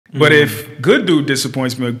But if good dude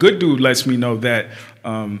disappoints me, a good dude lets me know that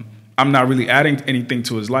I'm not really adding anything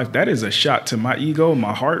to his life, that is a shot to my ego,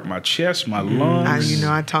 my heart, my chest, my lungs.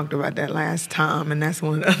 I talked about that last time, and that's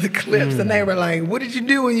one of the other clips. And they were like, what did you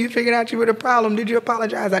do when you figured out you were the problem? Did you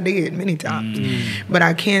apologize? I did, many times. But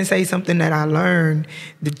I can say something that I learned.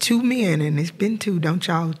 The two men, and it's been two, don't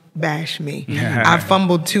y'all bash me. I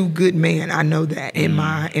fumbled two good men. I know that in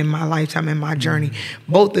my lifetime, in my journey.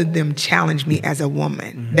 Both of them challenged me as a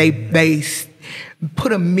woman. They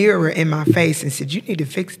put a mirror in my face and said, you need to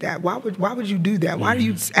fix that. Why would you do that? Why do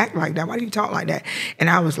you act like that? Why do you talk like that?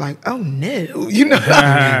 And I was like, oh no, oh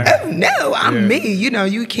no, I'm me.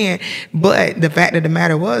 You can't. But the fact of the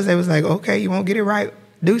matter was, they was like, okay, you won't get it right.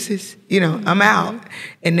 Deuces, I'm out.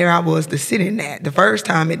 And there I was to sit in that. The first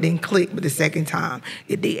time it didn't click, but the second time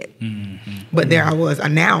it did. But there I was. I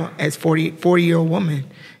now, as 40-year-old woman,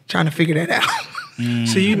 trying to figure that out.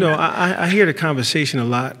 So, I hear the conversation a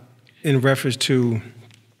lot in reference to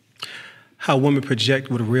how women project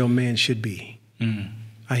what a real man should be.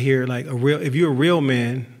 I hear like if you're a real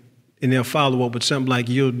man, and they'll follow up with something like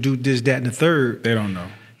you'll do this, that, and the third. They don't know.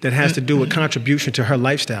 That has to do with contribution to her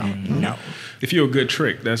lifestyle. No. If you're a good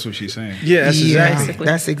trick, that's what she's saying. Yeah, that's exactly.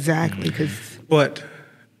 That's exactly. But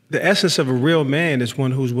the essence of a real man is one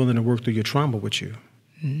who's willing to work through your trauma with you,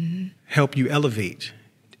 help you elevate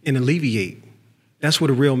and alleviate. That's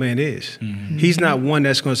what a real man is. He's not one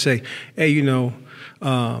that's going to say, hey,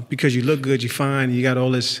 because you look good, you're fine, you got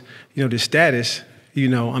all this, this status,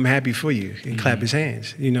 I'm happy for you, and clap his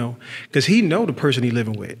hands, because he know the person he's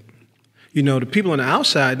living with. The people on the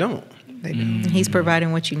outside don't. They don't. He's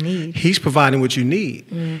providing what you need. He's providing what you need.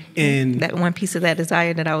 And that one piece of that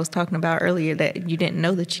desire that I was talking about earlier that you didn't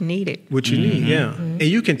know that you needed. What you need, yeah. And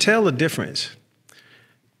you can tell the difference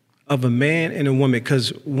of a man and a woman,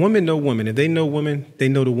 because women know women. If they know women, they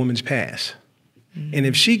know the woman's past. And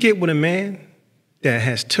if she get with a man that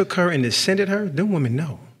has took her and ascended her, them women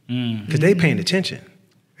know. Because they paying attention.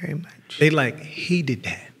 Very much. They like, he did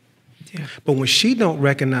that. Yeah. But when she don't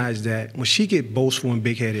recognize that, when she get boastful and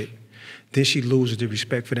big-headed, then she loses the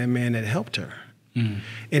respect for that man that helped her. And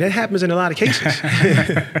that happens in a lot of cases.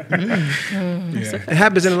 It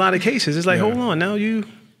happens in a lot of cases. It's like, hold on, now you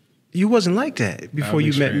wasn't like that before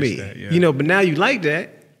you met me. That, but now you like that,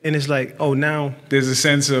 and it's like, oh, now there's a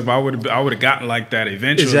sense of I would have gotten like that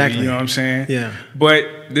eventually. Exactly. You know what I'm saying? Yeah. But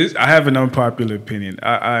I have an unpopular opinion.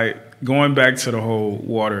 I going back to the whole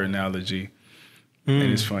water analogy, and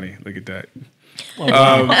it's funny. Look at that.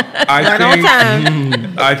 I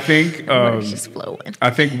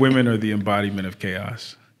think women are the embodiment of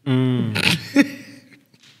chaos. And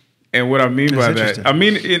what I mean by that, I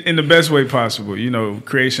mean in the best way possible.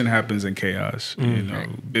 Creation happens in chaos.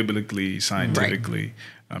 Biblically, scientifically,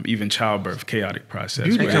 even childbirth, chaotic process.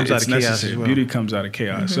 Beauty comes out of chaos as well. Beauty comes out of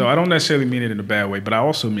chaos. So I don't necessarily mean it in a bad way, but I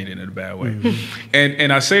also mean it in a bad way.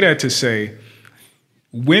 And I say that to say,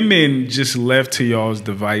 women just left to y'all's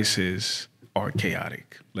devices are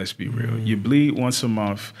chaotic. Let's be real. You bleed once a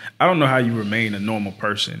month. I don't know how you remain a normal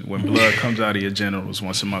person when blood comes out of your genitals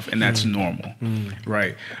once a month, and that's normal,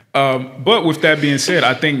 right? But with that being said,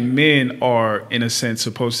 I think men are, in a sense,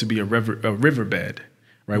 supposed to be a riverbed,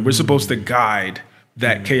 right? We're supposed to guide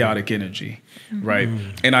that chaotic energy, right?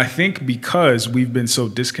 And I think because we've been so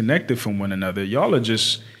disconnected from one another, y'all are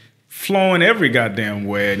just flowing every goddamn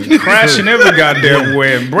way and crashing every goddamn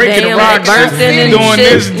way and breaking rocks and doing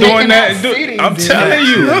this, doing that. I'm telling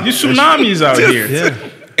you, you tsunamis out here.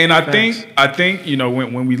 And I think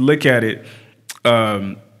when we look at it,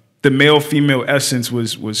 the male-female essence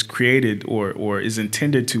was created or is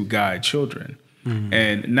intended to guide children.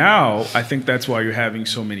 And now I think that's why you're having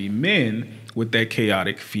so many men with that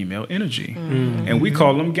chaotic female energy. And we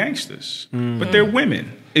call them gangsters. But they're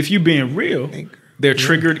women. If you're being real, they're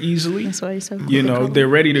triggered easily. That's why you're so cool. They're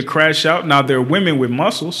ready to crash out. Now, they're women with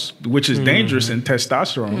muscles, which is dangerous in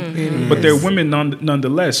testosterone, but they're women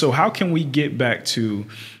nonetheless. So how can we get back to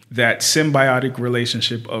that symbiotic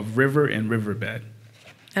relationship of river and riverbed?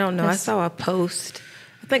 I don't know. I saw a post.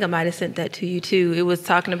 I think I might have sent that to you, too. It was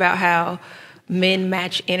talking about how men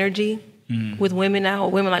match energy with women now.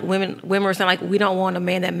 Women are saying, like, we don't want a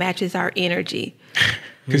man that matches our energy.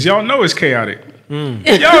 Because y'all know it's chaotic.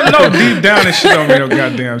 Y'all know deep down this shit don't make no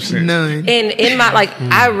goddamn sense. None. And in my,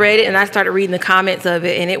 I read it and I started reading the comments of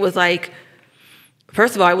it, and it was like,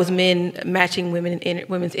 first of all, it was men matching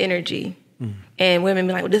women's energy. And women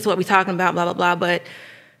being like, well, this is what we're talking about, blah, blah, blah. But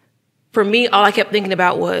for me, all I kept thinking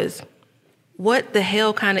about was, what the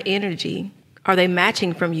hell kind of energy are they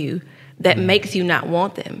matching from you that makes you not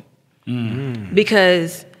want them?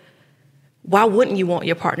 Because why wouldn't you want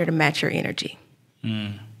your partner to match your energy?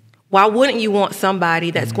 why wouldn't you want somebody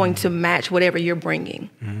that's going to match whatever you're bringing?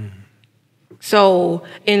 So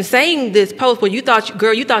in saying this post where you thought,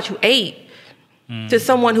 girl, you thought you ate, to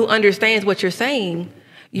someone who understands what you're saying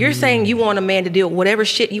saying you want a man to deal with whatever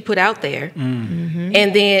shit you put out there. And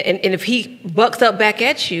then, and if he bucks up back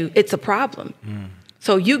at you, it's a problem.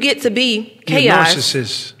 So you get to be chaos.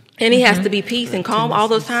 Narcissist. And he has to be peace and calm all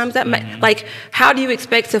those times. Like, how do you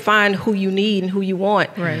expect to find who you need and who you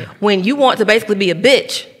want when you want to basically be a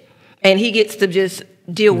bitch and he gets to just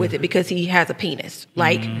deal with it because he has a penis?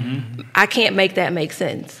 Like, I can't make that make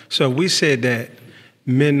sense. So we said that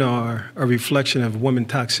men are a reflection of woman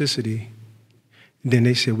toxicity. Then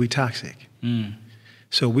they said we toxic.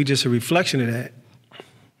 So we just a reflection of that.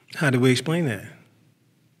 How do we explain that?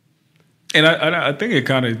 And I think it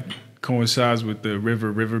kind of coincides with the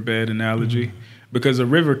riverbed analogy, because a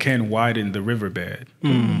river can widen the riverbed,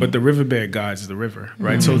 but the riverbed guides the river,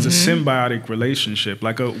 right? So it's a symbiotic relationship.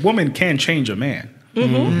 Like a woman can change a man,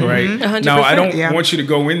 right? 100%. Now, I don't want you to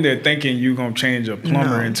go in there thinking you're going to change a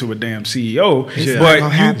plumber into a damn CEO, but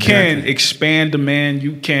you can expand a man.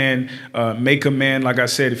 You can make a man, like I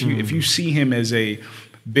said, if you see him as a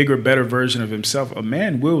bigger, better version of himself, a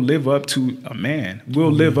man will live up to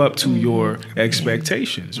your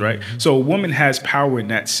expectations, right? So a woman has power in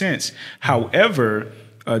that sense. However,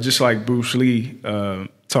 just like Bruce Lee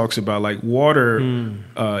talks about, like water,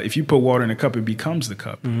 if you put water in a cup, it becomes the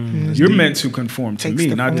cup. You're meant to conform to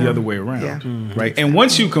me, not the other way around, right? And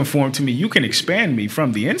once you conform to me, you can expand me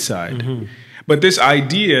from the inside. But this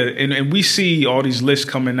idea, and we see all these lists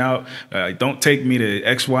coming out, don't take me to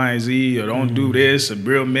X, Y, and Z, or don't do this, and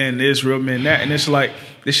real men this, real men that. And it's like,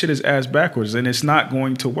 this shit is ass backwards, and it's not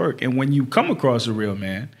going to work. And when you come across a real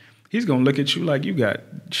man, he's going to look at you like you got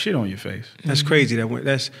shit on your face. That's crazy. That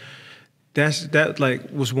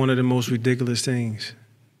like was one of the most ridiculous things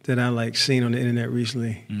that I like seen on the internet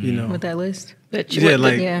recently, you know. With that list?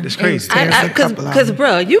 It's crazy. Because,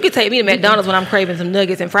 bro, you can take me to McDonald's when I'm craving some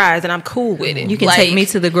nuggets and fries, and I'm cool with it. You can take me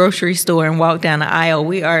to the grocery store and walk down the aisle.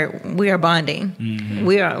 We are bonding.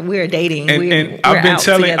 We are dating. And I've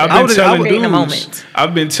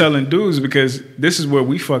been telling dudes, because this is where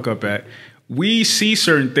we fuck up at. We see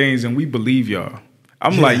certain things and we believe y'all.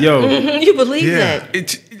 I'm like, yo, you believe that?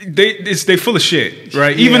 They full of shit,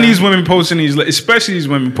 right? Even these women posting these, especially these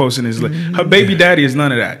women posting these. Her baby daddy is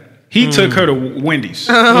none of that. He took her to Wendy's,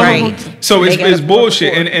 right? So it's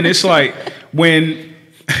bullshit, and it's like when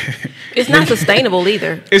it's not sustainable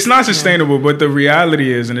either. It's not sustainable, but the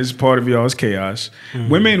reality is, and it's part of y'all's chaos.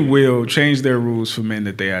 Women will change their rules for men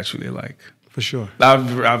that they actually like. For sure,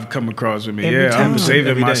 I've come across women. I'm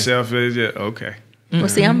saving myself. Okay. Well,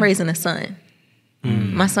 see, I'm raising a son.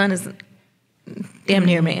 My son is damn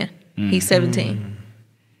near a man. He's 17.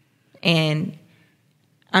 And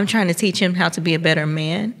I'm trying to teach him how to be a better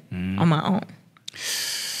man on my own.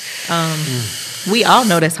 We all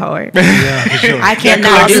know that's hard. Yeah, for sure. I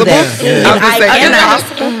cannot do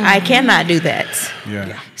that. I cannot do that.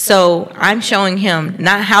 Yeah. So I'm showing him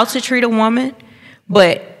not how to treat a woman,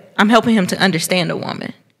 but I'm helping him to understand a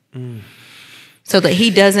woman. So that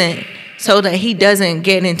he doesn't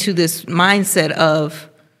get into this mindset of,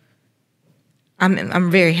 I'm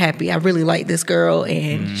very happy. I really like this girl,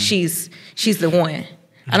 and she's the one.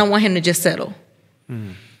 I don't want him to just settle.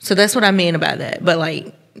 So that's what I mean about that. But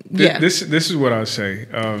like, yeah, this is what I say.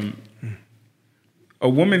 A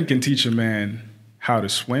woman can teach a man how to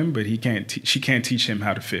swim, but she can't teach him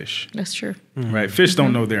how to fish. That's true. Right? Fish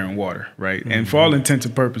don't know they're in water, right? And for all intents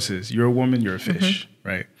and purposes, you're a woman, you're a fish,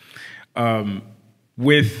 right?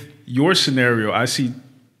 With your scenario, I see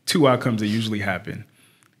two outcomes that usually happen.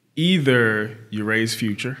 Either you raise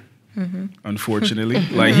Future, unfortunately.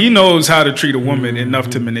 Like, he knows how to treat a woman enough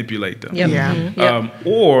to manipulate them.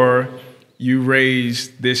 Or you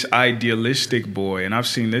raise this idealistic boy, and I've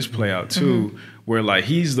seen this play out too, where like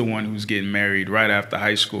he's the one who's getting married right after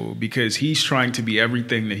high school because he's trying to be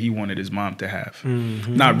everything that he wanted his mom to have.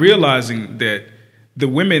 Not realizing that the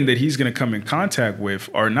women that he's going to come in contact with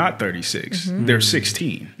are not 36. They're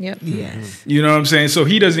 16. Yes. You know what I'm saying? So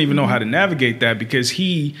he doesn't even know how to navigate that because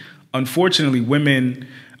unfortunately, women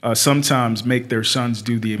sometimes make their sons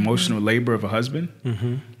do the emotional labor of a husband,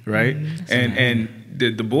 right? And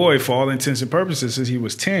the boy, for all intents and purposes, since he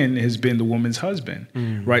was 10, has been the woman's husband,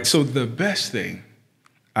 right? So the best thing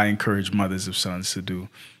I encourage mothers of sons to do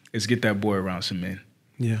is get that boy around some men.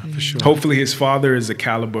 Yeah, for sure. Hopefully his father is a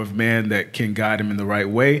caliber of man that can guide him in the right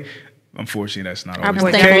way. Unfortunately, that's not always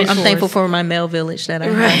the case. I'm thankful for my male village that I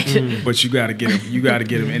have. But you got to get him. You got to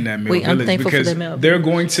get him in that male I'm village thankful because for the male they're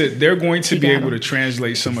going to be able to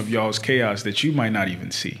translate some of y'all's chaos that you might not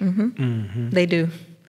even see. They do.